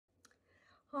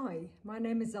Hi, my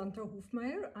name is Zanta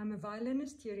Hofmeyr. I'm a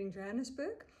violinist here in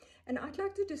Johannesburg, and I'd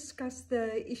like to discuss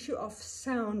the issue of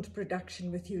sound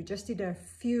production with you just in a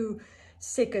few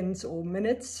seconds or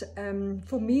minutes.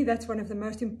 For me, that's one of the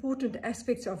most important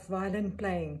aspects of violin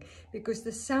playing, because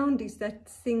the sound is that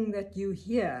thing that you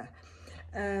hear.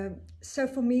 So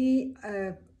for me,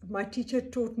 my teacher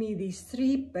taught me these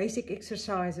three basic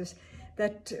exercises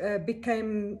that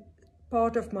became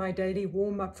part of my daily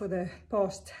warm-up for the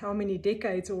past how many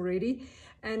decades already,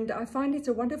 and I find it's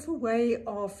a wonderful way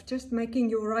of just making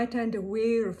your right hand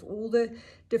aware of all the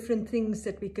different things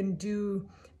that we can do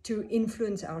to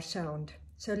influence our sound.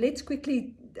 So let's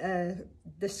quickly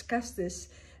discuss this.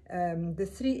 The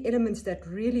three elements that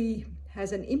really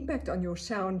has an impact on your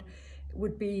sound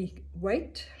would be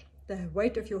weight, the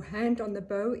weight of your hand on the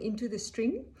bow into the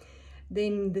string,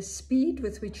 then the speed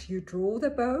with which you draw the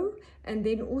bow, and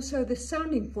then also the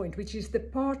sounding point, which is the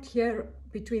part here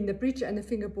between the bridge and the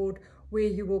fingerboard where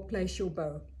you will place your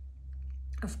bow.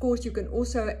 Of course, you can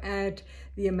also add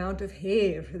the amount of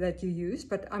hair that you use,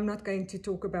 but I'm not going to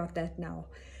talk about that now.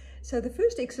 So the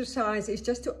first exercise is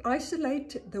just to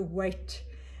isolate the weight,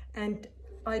 and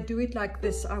I do it like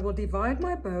this. I will divide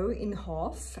my bow in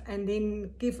half and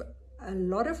then give a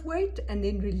lot of weight and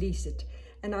then release it.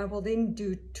 And I will then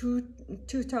do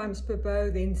two times per bow,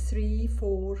 then 3,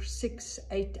 4, 6,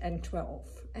 8, and 12.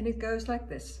 And it goes like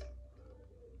this.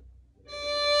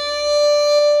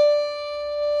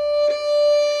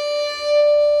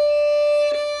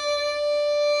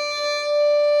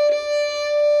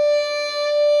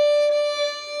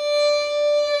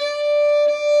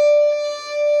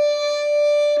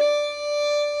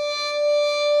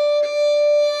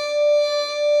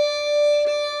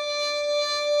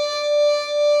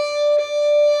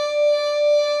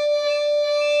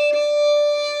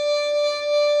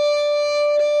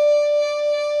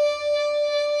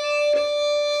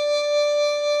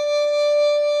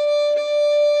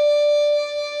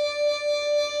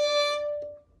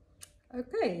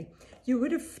 Okay, you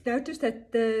would have noticed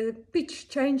that the pitch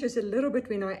changes a little bit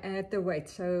when I add the weight,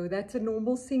 so that's a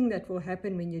normal thing that will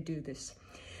happen when you do this.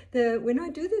 When I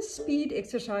do the speed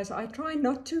exercise, I try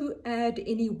not to add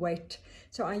any weight,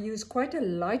 so I use quite a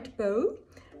light bow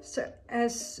so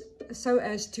as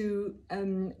to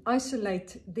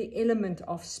isolate the element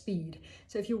of speed.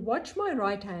 So if you watch my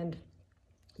right hand,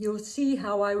 you'll see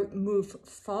how I move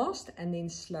fast and then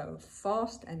slow,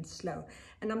 fast and slow.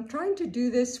 And I'm trying to do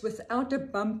this without a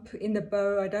bump in the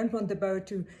bow. I don't want the bow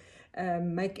to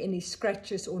make any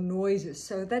scratches or noises.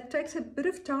 So that takes a bit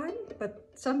of time, but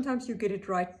sometimes you get it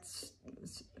right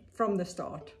from the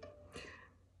start.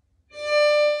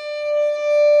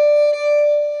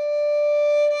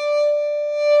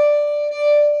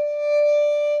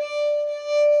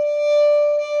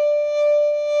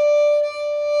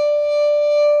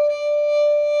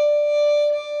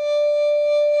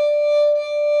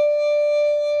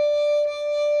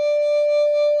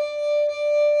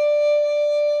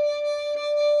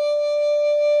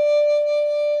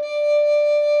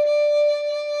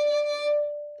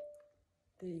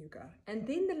 There you go. And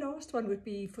then the last one would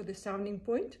be for the sounding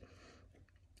point.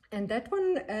 And that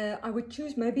one, I would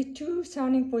choose maybe two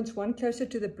sounding points, one closer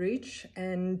to the bridge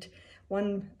and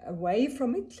one away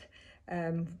from it.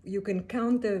 You can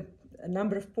count the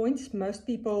number of points. Most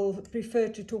people prefer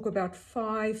to talk about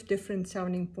 5 different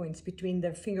sounding points between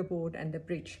the fingerboard and the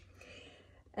bridge.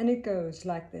 And it goes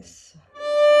like this.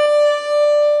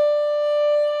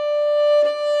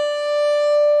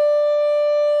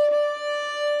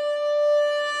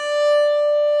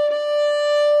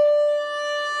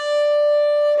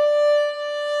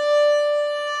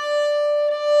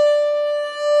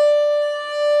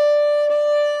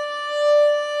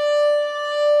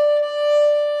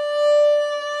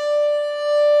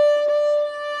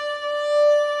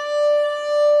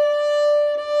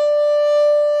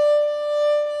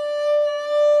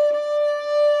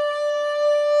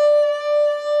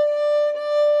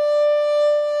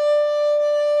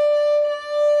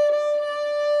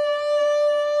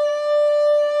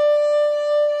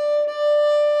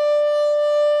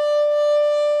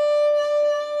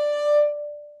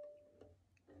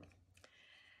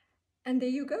 And there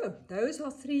you go. Those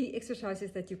are 3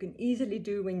 exercises that you can easily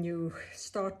do when you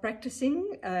start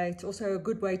practicing. It's also a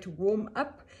good way to warm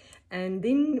up. And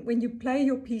then when you play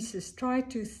your pieces, try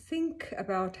to think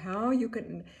about how you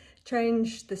can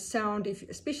change the sound,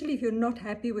 especially if you're not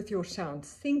happy with your sound.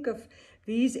 Think of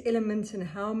these elements and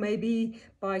how maybe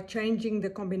by changing the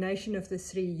combination of the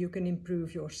 3, you can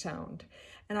improve your sound.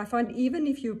 And I find even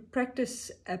if you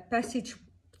practice a passage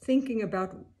thinking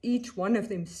about each one of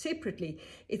them separately,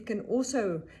 it can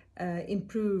also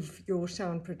improve your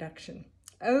sound production.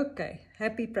 Okay,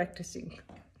 happy practicing.